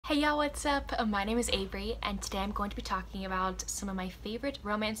Hey y'all, what's up? My name is Averie, and today I'm going to be talking about some of my favorite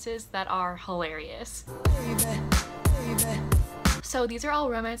romances that are hilarious. So these are all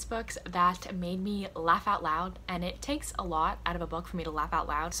romance books that made me laugh out loud, and it takes a lot out of a book for me to laugh out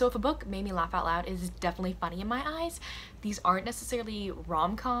loud. So if a book made me laugh out loud, it is definitely funny in my eyes. These aren't necessarily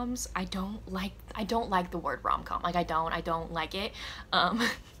rom-coms. I don't like the word rom-com. Like I don't like it.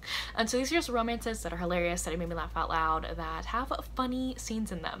 And so these are just romances that are hilarious, that made me laugh out loud, that have funny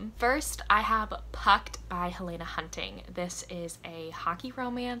scenes in them. First, I have Pucked by Helena Hunting. This is a hockey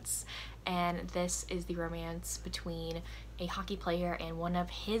romance, and this is the romance between a hockey player and one of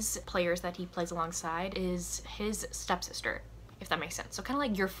his players that he plays alongside is his stepsister, if that makes sense. So kind of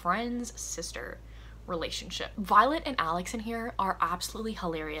like your friend's sister relationship. Violet and Alex in here are absolutely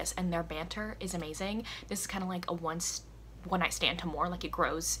hilarious, and their banter is amazing. This is kind of like a one night stand to more, like it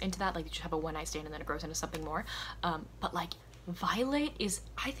grows into that, like you just have a one night stand and then it grows into something more. But like Violet is,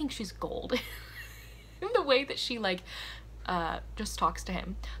 I think she's gold in the way that she like just talks to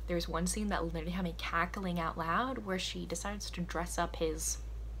him. There's one scene that literally had me cackling out loud where she decides to dress up his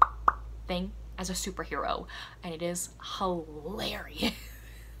thing as a superhero, and it is hilarious.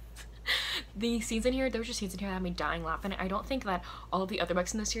 The scenes in here, there were just scenes in here that had me dying laughing. I don't think that all of the other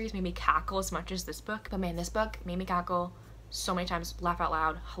books in the series made me cackle as much as this book, but man, this book made me cackle so many times, laugh out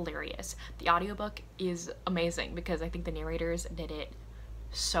loud, hilarious. The audiobook is amazing because I think the narrators did it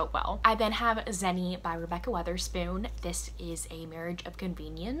so well. I then have Zenny by Rebecca Weatherspoon. This is a marriage of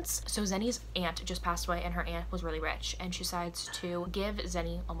convenience. So Zenny's aunt just passed away, and her aunt was really rich, and she decides to give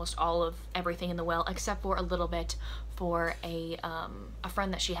Zenny almost all of everything in the will except for a little bit for a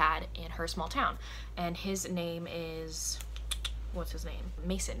friend that she had in her small town, and his name is, what's his name?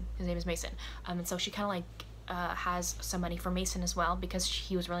 Mason. His name is Mason. And so she kind of like has some money for Mason as well because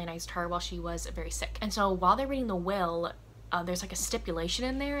he was really nice to her while she was very sick. And so while they're reading the will, there's like a stipulation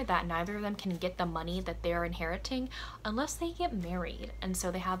in there that neither of them can get the money that they're inheriting unless they get married. And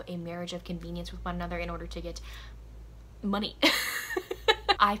so they have a marriage of convenience with one another in order to get money.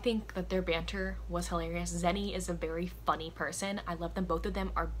 I think that their banter was hilarious. Zenny is a very funny person. I love them. Both of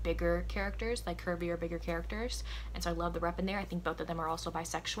them are bigger characters, like curvier, bigger characters. And so I love the rep in there. I think both of them are also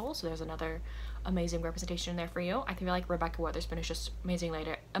bisexual, so there's another amazing representation in there for you. I feel like Rebecca Weatherspoon is just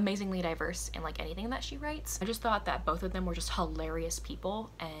amazingly diverse in like anything that she writes. I just thought that both of them were just hilarious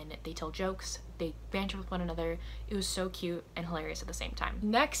people, and they tell jokes, they banter with one another. It was so cute and hilarious at the same time.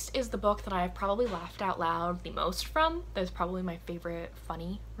 Next is the book that I've probably laughed out loud the most from. That's probably my favorite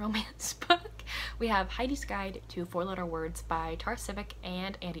funny romance book. We have Heidi's Guide to Four-Letter Words by Tara Civic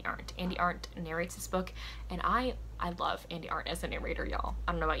and Andy Arndt. Andy Arndt narrates this book, and I love Andy Arndt as a narrator, y'all.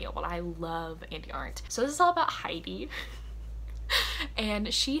 I don't know about you, but I love Andy Arndt. So this is all about Heidi.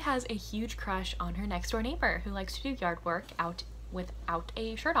 And she has a huge crush on her next door neighbor who likes to do yard work out without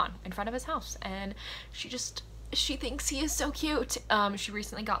a shirt on in front of his house, and she thinks he is so cute. She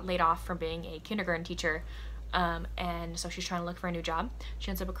recently got laid off from being a kindergarten teacher, and so she's trying to look for a new job. She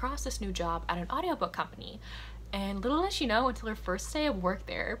ends up across this new job at an audiobook company, and little does she know until her first day of work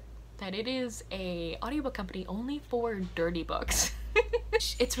there that it is a audiobook company only for dirty books.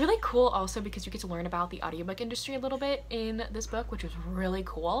 It's really cool also because you get to learn about the audiobook industry a little bit in this book, which was really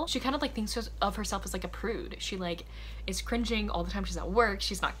cool. She kind of like thinks of herself as like a prude. She like is cringing all the time she's at work.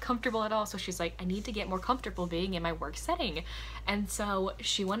 She's not comfortable at all, so she's like, I need to get more comfortable being in my work setting. And so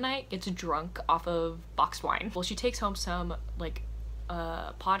she one night gets drunk off of boxed wine. Well, she takes home some like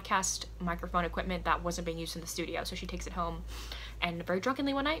podcast microphone equipment that wasn't being used in the studio, so she takes it home, and very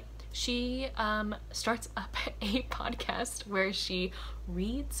drunkenly one night she starts up a podcast where she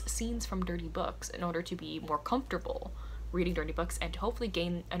reads scenes from dirty books in order to be more comfortable reading dirty books and to hopefully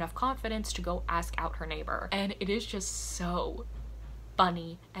gain enough confidence to go ask out her neighbor. And it is just so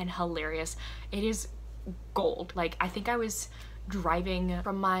funny and hilarious. It is gold. Like, I think I was driving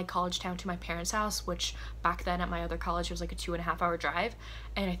from my college town to my parents' house, which back then at my other college was like a 2.5 hour drive,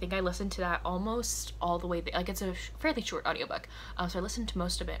 and I think I listened to that almost all the way like it's a fairly short audiobook, so I listened to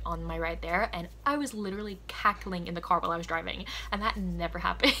most of it on my ride there, and I was literally cackling in the car while I was driving, and that never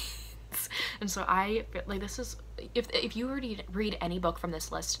happens. And so I feel like this is, if you already read any book from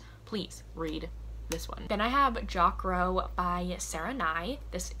this list, please read this one. Then I have Xoxo by Sarah Nye.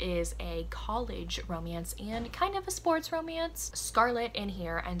 This is a college romance and kind of a sports romance. Scarlett in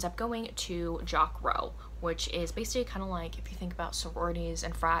here ends up going to Xoxo, which is basically kind of like, if you think about sororities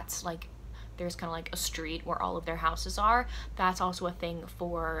and frats, like there's kind of like a street where all of their houses are. That's also a thing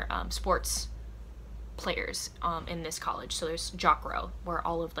for sports players in this college. So there's Xoxo, where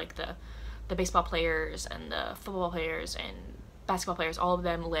all of like the baseball players and the football players and basketball players, all of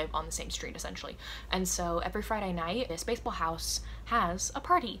them live on the same street essentially. And so every Friday night, this baseball house has a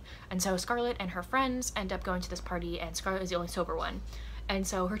party. And so Scarlett and her friends end up going to this party, and Scarlett is the only sober one. And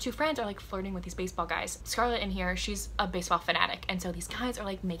so her two friends are like flirting with these baseball guys. Scarlett in here, she's a baseball fanatic. And so these guys are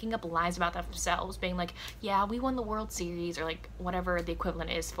like making up lies about themselves, being like, yeah, we won the World Series, or like whatever the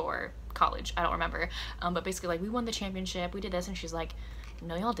equivalent is for college. I don't remember. But basically like, we won the championship, we did this. And she's like,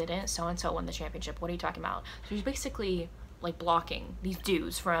 no, y'all didn't. So-and-so won the championship. What are you talking about? So she's basically like blocking these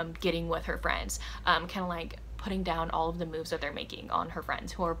dudes from getting with her friends. Kind of like putting down all of the moves that they're making on her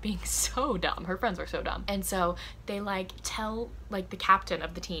friends, who are being so dumb. Her friends are so dumb. And so they like tell like the captain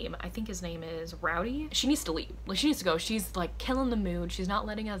of the team, I think his name is Rowdy, she needs to leave. Like she needs to go. She's like killing the mood. She's not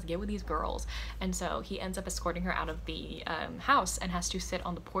letting us get with these girls. And so he ends up escorting her out of the house and has to sit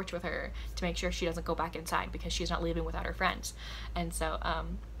on the porch with her to make sure she doesn't go back inside, because she's not leaving without her friends. And so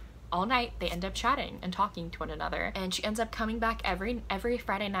all night they end up chatting and talking to one another, and she ends up coming back every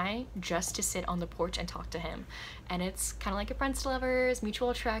Friday night just to sit on the porch and talk to him. And it's kind of like a friends to lovers,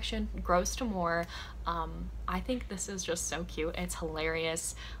 mutual attraction grows to more. I think this is just so cute. It's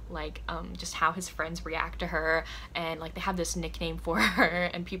hilarious, like just how his friends react to her, and like they have this nickname for her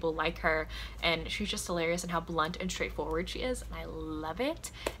and people like her, and she's just hilarious, and how blunt and straightforward she is, and I love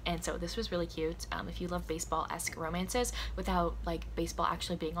it. And so this was really cute. If you love baseball-esque romances without like baseball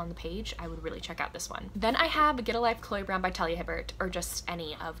actually being on the page, I would really check out this one. Then I have Get a Life, Chloe Brown by Talia Hibbert, or just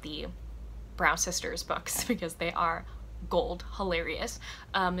any of the Brown sisters books, because they are gold, hilarious.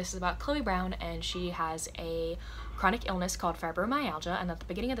 This is about Chloe Brown, and she has a chronic illness called fibromyalgia, and at the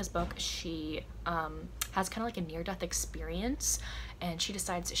beginning of this book she has kind of like a near-death experience, and she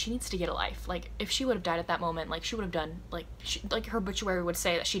decides she needs to get a life. Like if she would have died at that moment, like she would have done, like her obituary would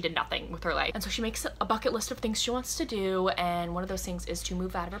say that she did nothing with her life. And so she makes a bucket list of things she wants to do, and one of those things is to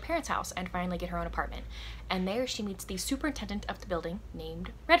move out of her parents' house and finally get her own apartment. And there she meets the superintendent of the building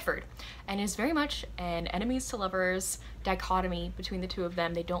named Redford, and is very much an enemies to lovers dichotomy between the two of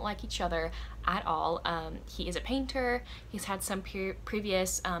them. They don't like each other at all. He is a painter. He's had some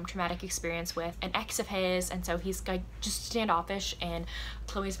previous traumatic experience with an ex of his, and so he's like just standoffish, and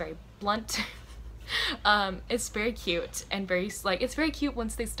Chloe's very blunt. It's very cute, and it's very cute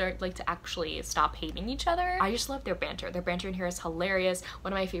once they start like to actually stop hating each other. I just love their banter. Their banter in here is hilarious.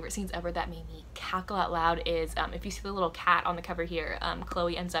 One of my favorite scenes ever that made me cackle out loud is if you see the little cat on the cover here,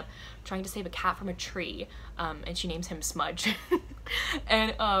 Chloe ends up trying to save a cat from a tree, and she names him Smudge.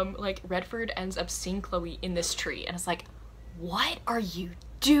 And like Redford ends up seeing Chloe in this tree, and it's like, what are you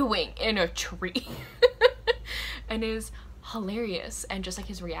doing in a tree? And is hilarious, and just like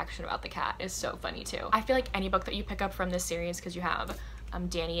his reaction about the cat is so funny too. I feel like any book that you pick up from this series, because you have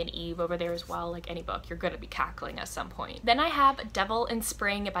Danny and Eve over there as well, like any book, you're gonna be cackling at some point. Then I have Devil in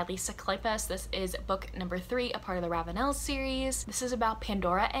Spring by Lisa Kleypas. This is book number 3, a part of the Ravenel series. This is about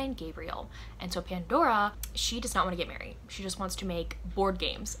Pandora and Gabriel. And so Pandora, she does not want to get married. She just wants to make board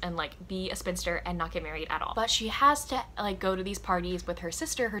games and like be a spinster and not get married at all. But she has to like go to these parties with her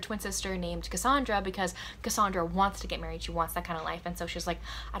sister, her twin sister named Cassandra, because Cassandra wants to get married. She wants that kind of life. And so she's like,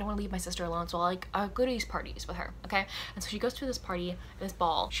 I don't want to leave my sister alone, so I'll go to these parties with her, okay? And so she goes to this party, this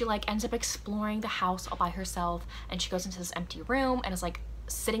ball. She like ends up exploring the house all by herself, and she goes into this empty room and is like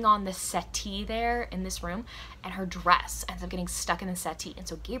sitting on the settee there in this room, and her dress ends up getting stuck in the settee. And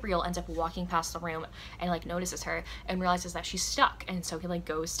so Gabriel ends up walking past the room and like notices her and realizes that she's stuck, and so he like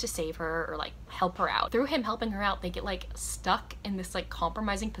goes to save her or like help her out. Through him helping her out, they get like stuck in this like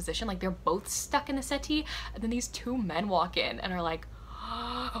compromising position, like they're both stuck in the settee, and then these two men walk in and are like,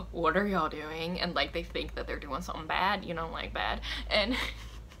 what are y'all doing? And like they think that they're doing something bad, you know, like bad, and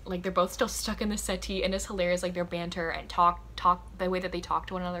like they're both still stuck in the settee, and it's hilarious. Like their banter and talk the way that they talk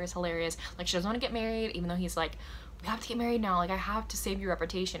to one another is hilarious. Like she doesn't want to get married, even though he's like, we have to get married now, like I have to save your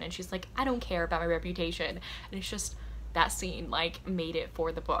reputation, and she's like, I don't care about my reputation. And it's just, that scene like made it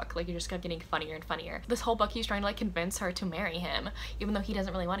for the book. Like it just kept getting funnier and funnier. This whole book he's trying to like convince her to marry him, even though he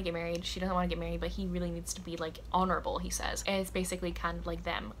doesn't really want to get married. She doesn't want to get married, but he really needs to be like honorable, he says. And it's basically kind of like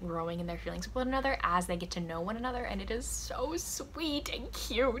them growing in their feelings with one another as they get to know one another, and it is so sweet and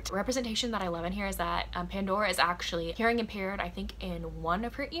cute. Representation that I love in here is that Pandora is actually hearing impaired, I think in one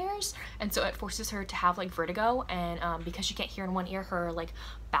of her ears, and so it forces her to have like vertigo, and because she can't hear in one ear, her like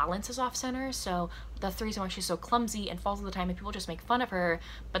balance is off center, so that's the reason why she's so clumsy and falls all the time, and people just make fun of her.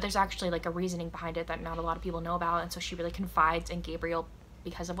 But there's actually like a reasoning behind it that not a lot of people know about, and so she really confides in Gabriel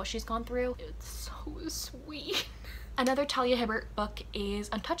because of what she's gone through. It's so sweet. Another Talia Hibbert book is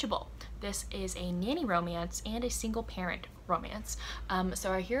Untouchable. This is a nanny romance and a single parent romance. So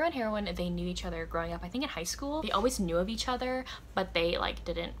our hero and heroine, they knew each other growing up, I think in high school. They always knew of each other, but they like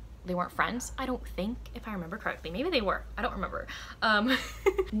didn't they weren't friends, I don't think, if I remember correctly. Maybe they were, I don't remember.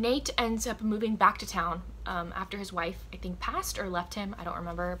 Nate ends up moving back to town after his wife, I think, passed or left him, I don't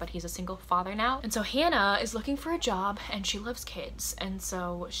remember, but he's a single father now. And so Hannah is looking for a job, and she loves kids, and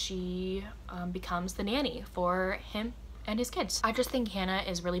so she becomes the nanny for him and his kids. I just think Hannah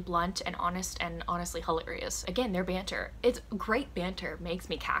is really blunt and honest and honestly hilarious. Again, their banter, it's great banter, makes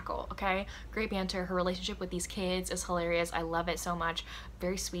me cackle, okay? Great banter. Her relationship with these kids is hilarious. I love it so much.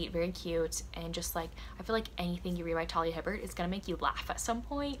 Very sweet, very cute, and just like, I feel like anything you read by Talia Hibbert is gonna make you laugh at some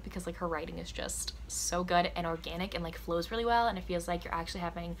point, because like her writing is just so good and organic and like flows really well, and it feels like you're actually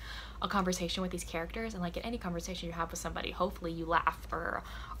having a conversation with these characters, and like in any conversation you have with somebody, hopefully you laugh or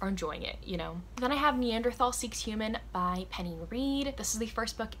are enjoying it, you know? Then I have Neanderthal Seeks Human by Penny Reed. This is the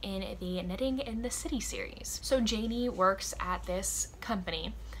first book in the Knitting in the City series. So Janie works at this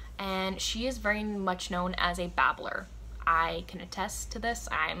company, and she is very much known as a babbler. I can attest to this.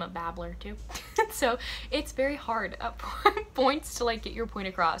 I'm a babbler too. So it's very hard at points to like get your point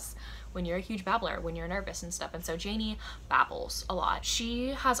across when you're a huge babbler, when you're nervous and stuff. And so Janie babbles a lot. She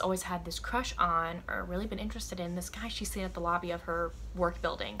has always had this crush on, or really been interested in, this guy she's seen at the lobby of her work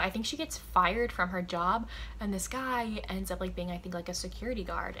building. I think she gets fired from her job, and this guy ends up like being, I think, like a security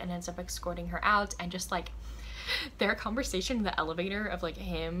guard, and ends up escorting her out, and just like their conversation in the elevator of like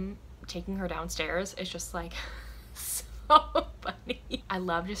him taking her downstairs is just like so funny. I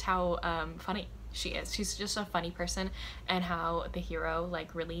love just how funny she is. She's just a funny person, and how the hero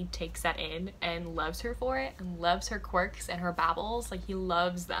like really takes that in and loves her for it, and loves her quirks and her babbles. Like he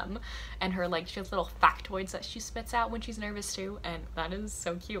loves them, and her like, she has little factoids that she spits out when she's nervous too, and that is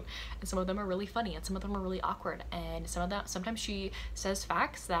so cute. And some of them are really funny, and some of them are really awkward, and some of them, sometimes she says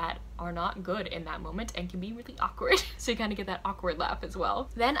facts that are not good in that moment and can be really awkward. So you kind of get that awkward laugh as well.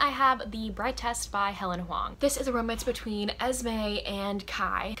 Then I have The Bride Test by Helen Huang. This is a romance between Esme and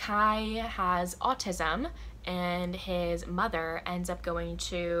Kai. Kai has autism, and his mother ends up going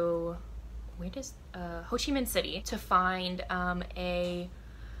to, where does, Ho Chi Minh City to find a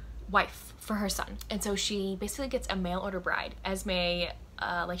wife for her son. And so she basically gets a mail order bride. Esme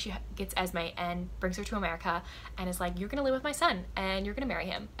like she gets Esme and brings her to America, and is like, you're gonna live with my son and you're gonna marry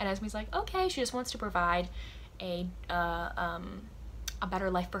him. And Esme's like, okay. She just wants to provide a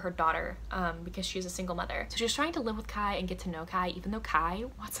better life for her daughter because she's a single mother. So she's trying to live with Kai and get to know Kai, even though Kai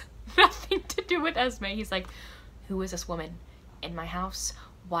wants nothing to do with Esme. He's like, who is this woman in my house?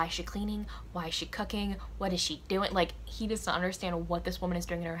 Why is she cleaning? Why is she cooking? What is she doing? Like, he does not understand what this woman is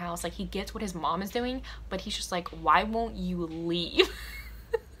doing in her house. Like, he gets what his mom is doing, but he's just like, why won't you leave?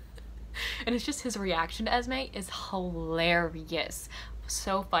 And it's just, his reaction to Esme is hilarious.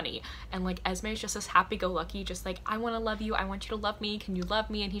 So funny. And like, Esme is just this happy-go-lucky, just like, I want to love you, I want you to love me, can you love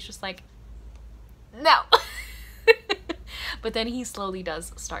me? And he's just like, no. But then he slowly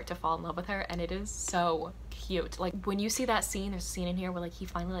does start to fall in love with her, and it is so cute. Like, when you see that scene, there's a scene in here where like he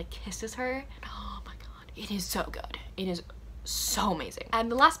finally like kisses her, and oh my god, it is so good. It is so amazing.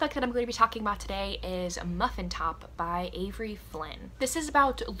 And the last book that I'm going to be talking about today is Muffin Top by Averie Flynn. This is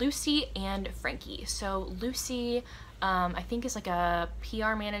about Lucy and Frankie. So Lucy, I think, is like a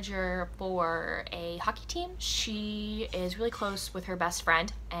PR manager for a hockey team. She is really close with her best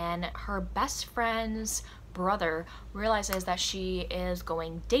friend, and her best friend's brother realizes that she is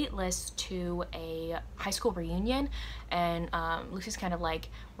going dateless to a high school reunion, and Lucy's kind of like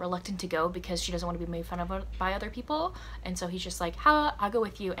reluctant to go because she doesn't want to be made fun of by other people. And so he's just like, I'll go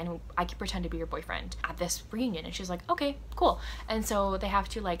with you and I can pretend to be your boyfriend at this reunion. And she's like, okay, cool. And so they have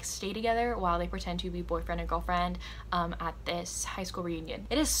to like stay together while they pretend to be boyfriend and girlfriend at this high school reunion.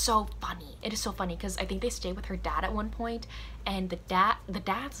 It is so funny. It is so funny because I think they stay with her dad at one point, and the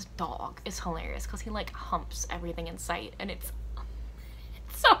dad's dog is hilarious because he like humps everything in sight, and it's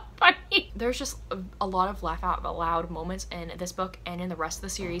so funny. There's just a lot of laugh out loud moments in this book and in the rest of the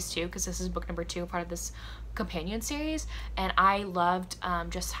series too, because this is book number 2, part of this companion series. And I loved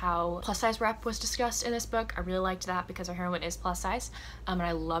just how plus size rep was discussed in this book. I really liked that because our heroine is plus size, and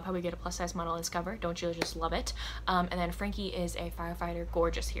I love how we get a plus size model in this cover. Don't you just love it? And then Frankie is a firefighter,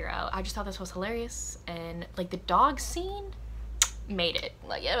 gorgeous hero. I just thought this was hilarious, and like the dog scene made it.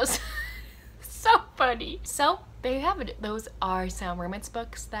 Like, it was so funny. So there you have it. Those are some romance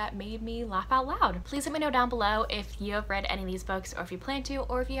books that made me laugh out loud. Please let me know down below if you have read any of these books, or if you plan to,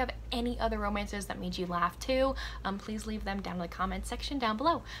 or if you have any other romances that made you laugh too. Please leave them down in the comment section down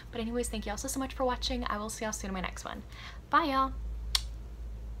below. But anyways, thank you all so much for watching. I will see y'all soon in my next one. Bye,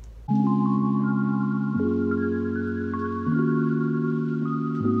 y'all.